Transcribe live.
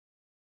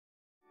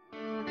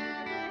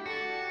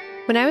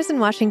When I was in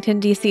Washington,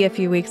 D.C. a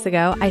few weeks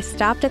ago, I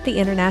stopped at the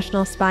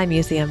International Spy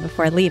Museum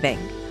before leaving.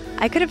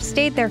 I could have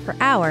stayed there for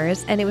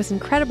hours, and it was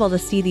incredible to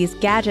see these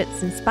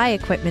gadgets and spy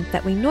equipment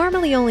that we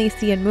normally only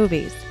see in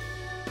movies.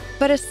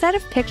 But a set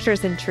of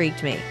pictures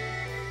intrigued me.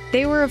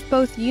 They were of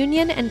both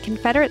Union and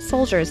Confederate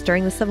soldiers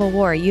during the Civil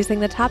War using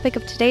the topic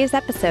of today's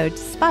episode to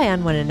spy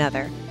on one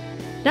another.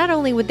 Not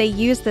only would they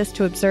use this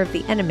to observe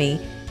the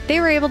enemy, they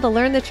were able to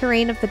learn the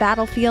terrain of the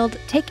battlefield,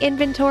 take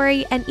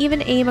inventory, and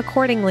even aim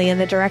accordingly in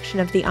the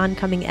direction of the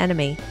oncoming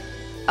enemy.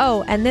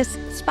 Oh, and this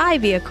spy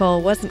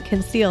vehicle wasn't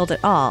concealed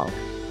at all.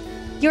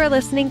 You're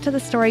listening to The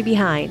Story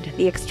Behind,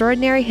 the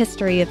extraordinary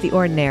history of the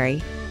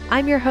ordinary.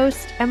 I'm your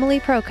host, Emily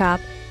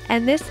Prokop,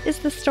 and this is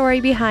the story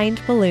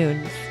behind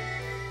balloons.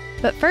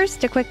 But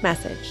first, a quick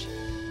message.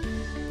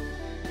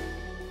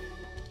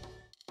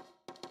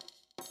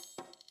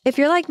 If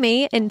you're like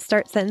me and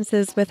start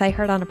sentences with "I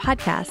heard on a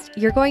podcast,"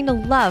 you're going to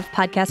love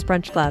Podcast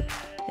Brunch Club.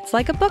 It's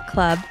like a book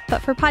club,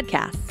 but for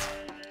podcasts.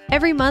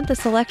 Every month, a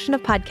selection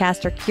of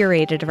podcasts are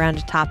curated around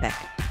a topic.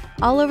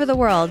 All over the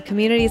world,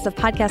 communities of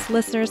podcast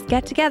listeners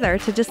get together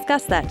to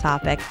discuss that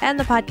topic and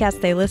the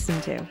podcast they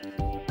listen to.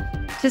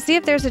 To see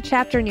if there's a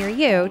chapter near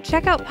you,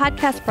 check out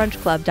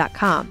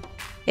podcastbrunchclub.com.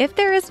 If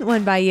there isn't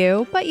one by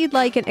you, but you'd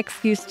like an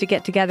excuse to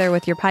get together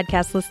with your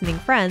podcast listening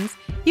friends,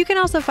 you can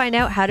also find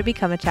out how to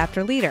become a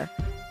chapter leader.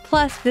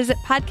 Plus, visit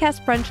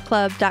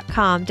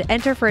podcastbrunchclub.com to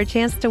enter for a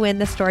chance to win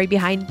the Story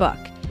Behind book.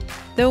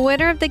 The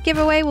winner of the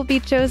giveaway will be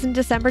chosen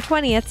December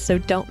 20th, so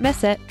don't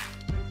miss it.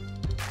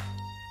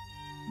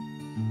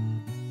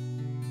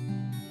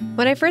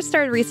 When I first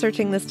started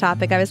researching this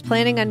topic, I was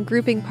planning on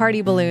grouping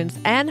party balloons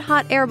and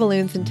hot air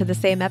balloons into the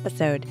same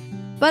episode.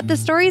 But the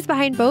stories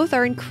behind both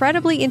are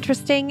incredibly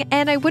interesting,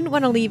 and I wouldn't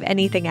want to leave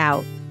anything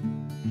out.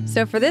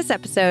 So for this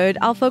episode,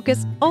 I'll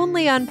focus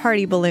only on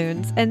party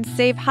balloons and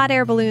save hot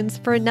air balloons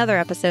for another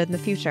episode in the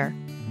future.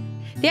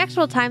 The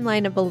actual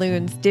timeline of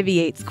balloons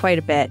deviates quite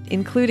a bit,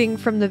 including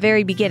from the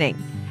very beginning.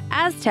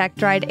 Aztec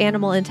dried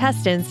animal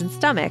intestines and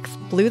stomachs,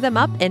 blew them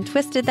up and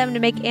twisted them to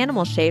make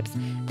animal shapes,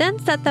 then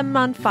set them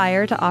on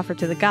fire to offer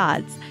to the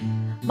gods.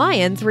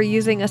 Mayans were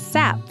using a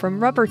sap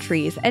from rubber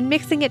trees and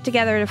mixing it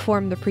together to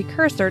form the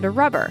precursor to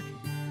rubber.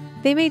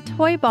 They made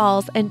toy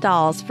balls and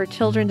dolls for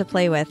children to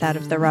play with out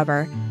of the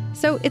rubber.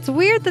 So it's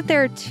weird that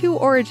there are two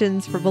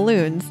origins for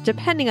balloons,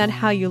 depending on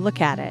how you look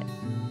at it.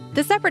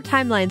 The separate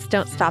timelines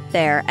don't stop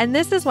there, and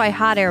this is why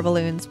hot air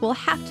balloons will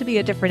have to be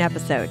a different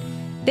episode.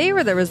 They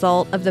were the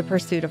result of the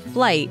pursuit of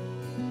flight,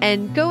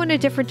 and go in a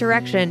different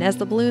direction as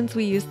the balloons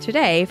we use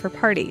today for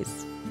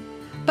parties.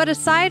 But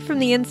aside from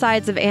the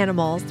insides of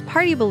animals,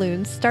 party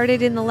balloons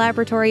started in the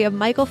laboratory of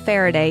Michael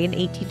Faraday in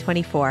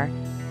 1824.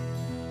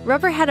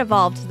 Rubber had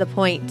evolved to the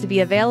point to be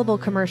available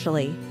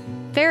commercially.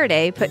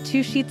 Faraday put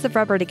two sheets of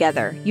rubber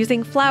together,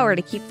 using flour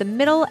to keep the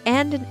middle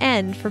and an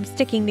end from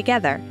sticking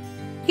together.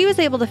 He was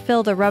able to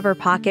fill the rubber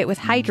pocket with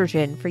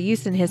hydrogen for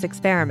use in his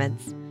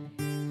experiments.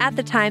 At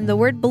the time, the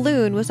word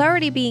balloon was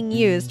already being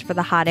used for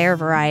the hot air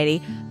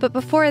variety, but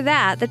before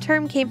that, the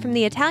term came from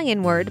the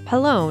Italian word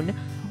pallone,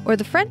 or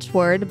the French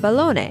word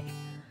ballone,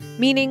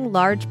 meaning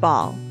large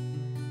ball.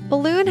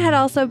 Balloon had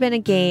also been a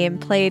game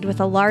played with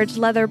a large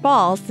leather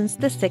ball since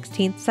the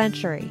 16th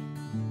century.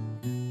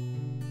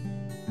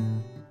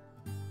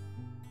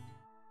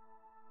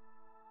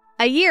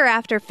 A year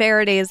after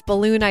Faraday's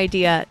balloon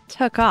idea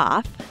took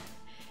off,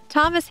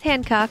 Thomas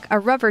Hancock, a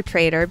rubber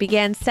trader,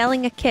 began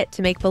selling a kit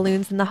to make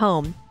balloons in the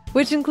home,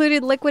 which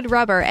included liquid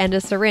rubber and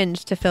a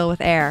syringe to fill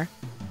with air.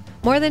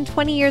 More than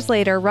 20 years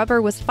later,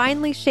 rubber was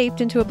finally shaped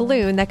into a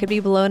balloon that could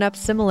be blown up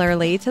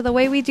similarly to the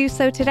way we do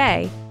so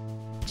today.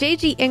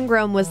 J.G.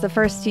 Ingram was the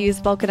first to use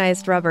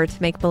vulcanized rubber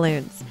to make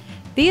balloons.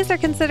 These are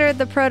considered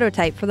the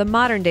prototype for the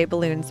modern-day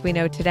balloons we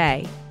know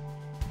today.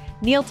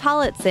 Neil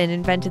Tillotson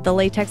invented the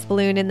latex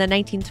balloon in the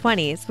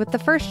 1920s, with the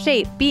first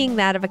shape being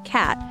that of a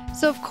cat,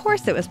 so of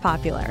course it was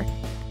popular.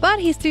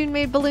 But he soon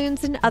made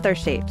balloons in other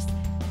shapes.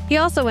 He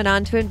also went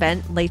on to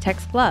invent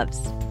latex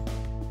gloves.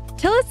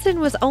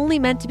 Tillotson was only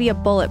meant to be a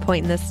bullet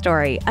point in this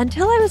story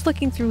until I was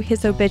looking through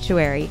his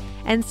obituary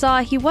and saw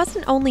he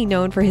wasn't only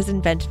known for his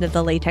invention of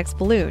the latex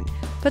balloon,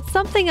 but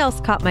something else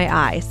caught my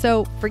eye,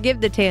 so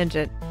forgive the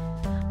tangent.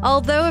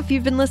 Although if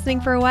you've been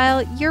listening for a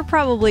while, you're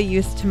probably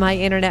used to my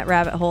internet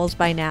rabbit holes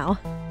by now.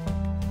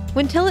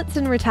 When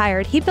Tillotson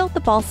retired, he built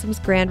the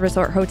Balsams Grand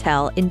Resort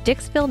Hotel in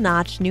Dixville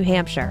Notch, New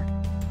Hampshire.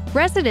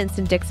 Residents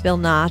in Dixville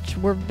Notch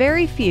were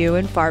very few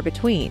and far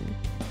between.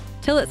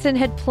 Tillotson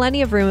had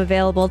plenty of room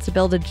available to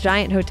build a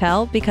giant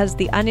hotel because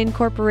the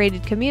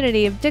unincorporated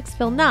community of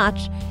Dixville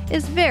Notch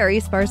is very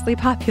sparsely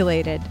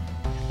populated.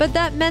 But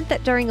that meant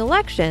that during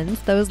elections,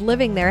 those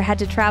living there had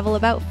to travel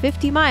about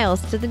 50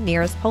 miles to the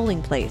nearest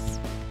polling place.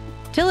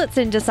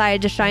 Tillotson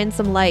decided to shine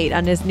some light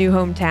on his new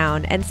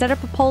hometown and set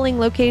up a polling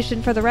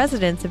location for the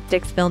residents of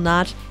Dixville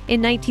Notch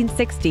in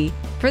 1960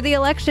 for the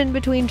election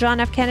between John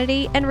F.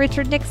 Kennedy and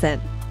Richard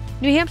Nixon.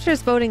 New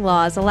Hampshire's voting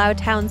laws allow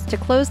towns to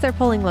close their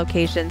polling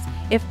locations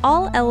if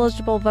all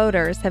eligible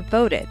voters have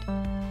voted.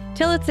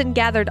 Tillotson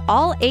gathered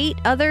all 8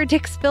 other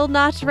Dixville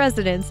Notch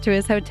residents to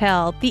his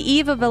hotel the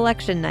eve of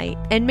election night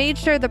and made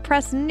sure the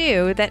press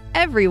knew that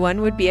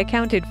everyone would be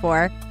accounted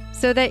for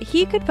so that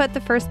he could put the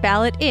first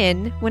ballot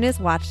in when his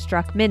watch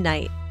struck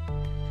midnight.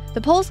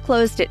 The polls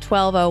closed at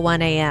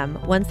 12:01 a.m.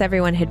 once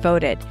everyone had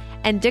voted,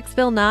 and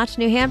Dixville Notch,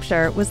 New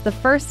Hampshire was the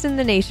first in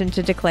the nation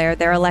to declare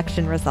their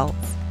election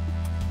results.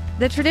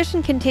 The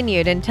tradition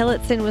continued, and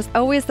Tillotson was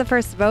always the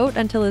first vote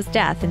until his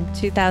death in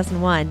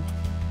 2001.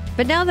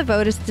 But now the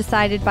vote is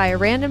decided by a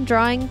random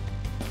drawing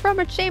from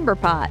a chamber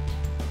pot.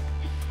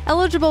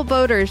 Eligible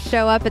voters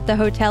show up at the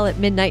hotel at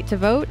midnight to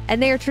vote,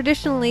 and they are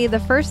traditionally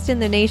the first in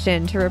the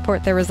nation to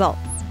report their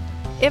results.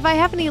 If I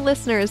have any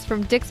listeners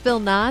from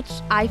Dixville Notch,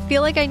 I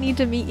feel like I need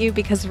to meet you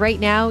because right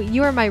now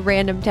you are my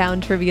random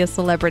town trivia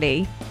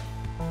celebrity.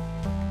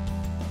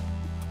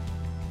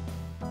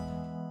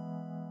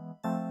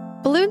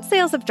 Balloon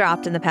sales have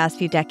dropped in the past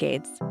few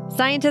decades.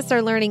 Scientists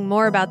are learning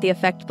more about the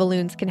effect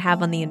balloons can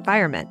have on the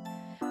environment.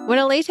 When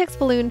a latex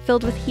balloon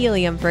filled with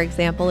helium, for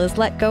example, is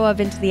let go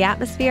of into the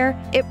atmosphere,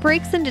 it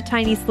breaks into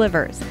tiny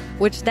slivers,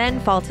 which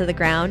then fall to the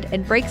ground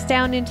and breaks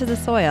down into the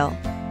soil.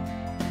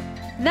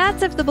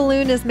 That's if the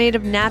balloon is made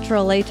of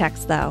natural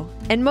latex, though,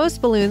 and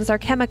most balloons are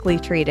chemically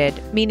treated,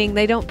 meaning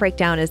they don't break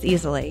down as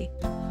easily.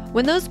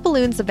 When those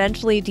balloons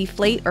eventually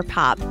deflate or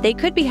pop, they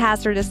could be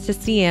hazardous to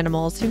sea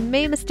animals who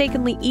may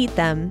mistakenly eat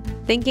them,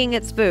 thinking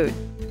it's food.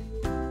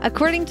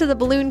 According to the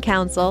Balloon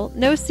Council,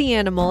 no sea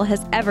animal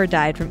has ever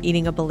died from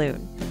eating a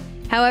balloon.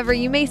 However,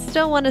 you may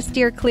still want to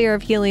steer clear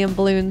of helium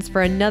balloons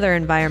for another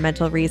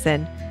environmental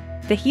reason: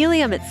 the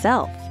helium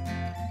itself.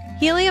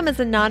 Helium is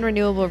a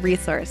non-renewable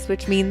resource,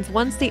 which means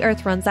once the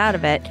Earth runs out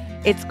of it,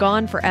 it's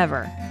gone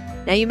forever.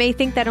 Now, you may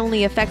think that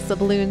only affects the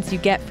balloons you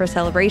get for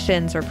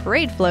celebrations or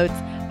parade floats,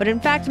 but in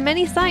fact,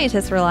 many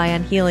scientists rely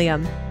on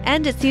helium,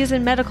 and it's used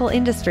in medical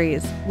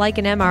industries, like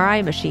in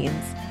MRI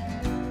machines.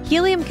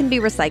 Helium can be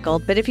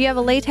recycled, but if you have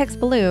a latex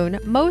balloon,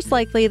 most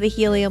likely the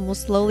helium will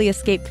slowly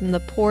escape from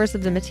the pores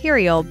of the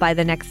material by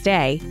the next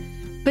day.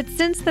 But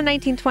since the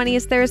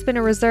 1920s, there has been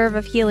a reserve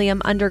of helium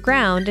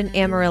underground in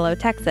Amarillo,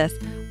 Texas,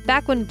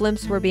 back when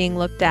blimps were being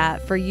looked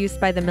at for use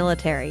by the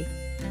military.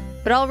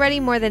 But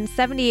already more than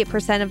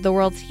 78% of the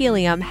world's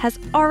helium has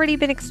already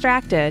been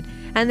extracted,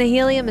 and the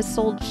helium is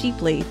sold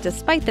cheaply,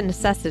 despite the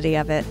necessity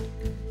of it.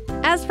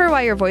 As for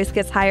why your voice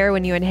gets higher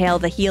when you inhale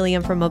the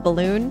helium from a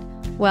balloon,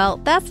 well,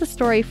 that's a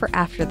story for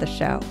after the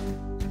show.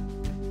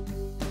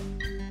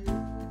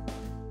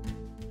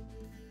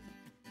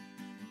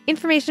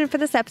 Information for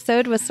this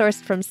episode was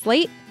sourced from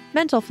Slate,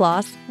 Mental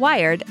Floss,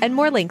 Wired, and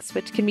more links,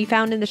 which can be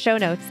found in the show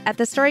notes at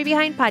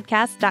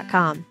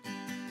thestorybehindpodcast.com.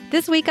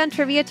 This week on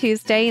Trivia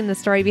Tuesday in the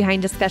Story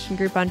Behind discussion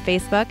group on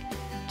Facebook,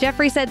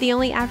 Jeffrey said the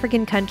only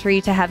African country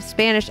to have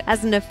Spanish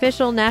as an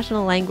official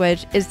national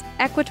language is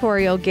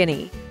Equatorial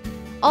Guinea.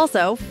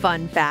 Also,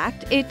 fun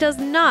fact, it does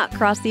not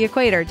cross the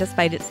equator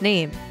despite its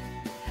name.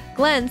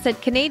 Glenn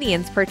said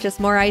Canadians purchase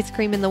more ice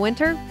cream in the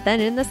winter than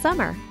in the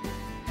summer.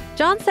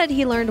 John said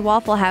he learned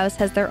Waffle House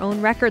has their own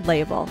record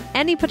label,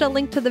 and he put a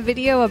link to the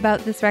video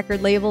about this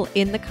record label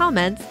in the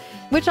comments,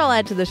 which I'll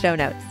add to the show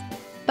notes.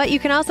 But you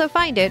can also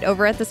find it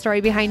over at the Story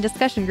Behind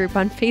discussion group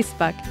on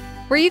Facebook,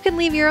 where you can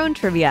leave your own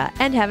trivia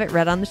and have it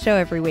read on the show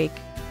every week.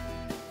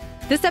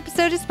 This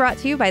episode is brought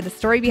to you by the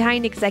Story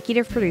Behind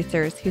executive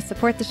producers who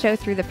support the show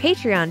through the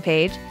Patreon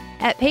page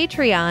at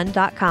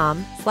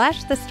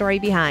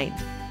patreon.com/thestorybehind,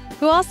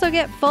 who also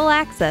get full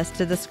access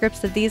to the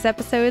scripts of these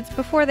episodes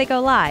before they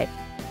go live.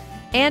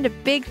 And a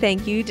big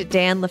thank you to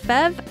Dan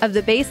Lefebvre of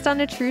the Based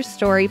on a True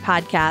Story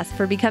podcast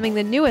for becoming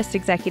the newest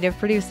executive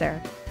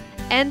producer.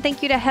 And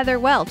thank you to Heather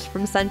Welch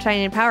from Sunshine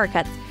and Power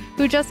Cuts,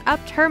 who just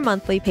upped her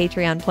monthly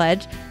Patreon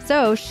pledge,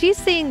 so she's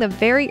seeing the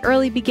very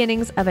early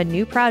beginnings of a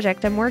new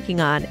project I'm working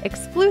on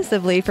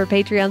exclusively for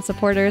Patreon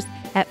supporters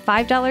at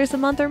 $5 a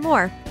month or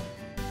more.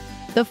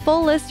 The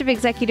full list of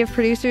executive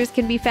producers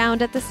can be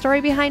found at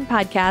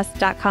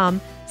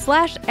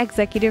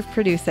thestorybehindpodcast.com/executive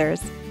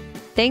producers.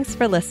 Thanks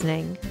for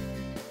listening.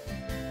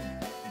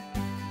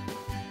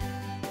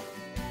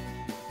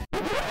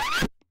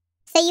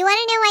 So you want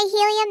to know why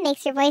helium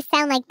makes your voice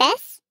sound like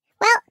this?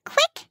 Well,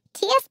 quick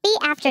TSB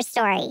after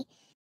story.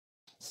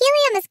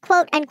 Helium is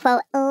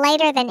quote-unquote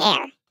lighter than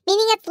air,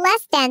 meaning it's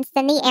less dense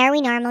than the air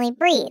we normally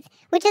breathe,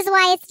 which is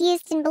why it's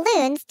used in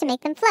balloons to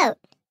make them float.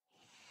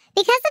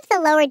 Because of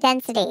the lower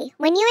density,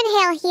 when you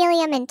inhale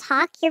helium and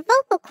talk, your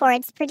vocal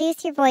cords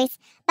produce your voice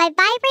by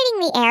vibrating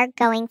the air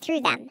going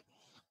through them.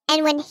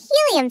 And when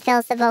helium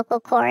fills the vocal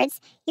cords,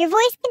 your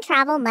voice can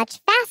travel much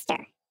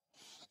faster.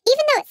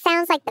 Even though it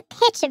sounds like the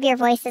pitch of your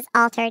voice is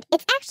altered,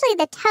 it's actually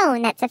the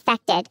tone that's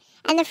affected,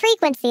 and the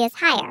frequency is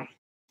higher.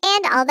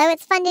 And although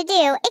it's fun to do,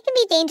 it can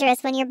be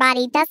dangerous when your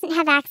body doesn't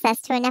have access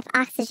to enough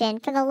oxygen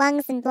for the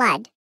lungs and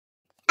blood.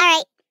 All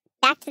right,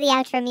 back to the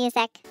outro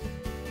music.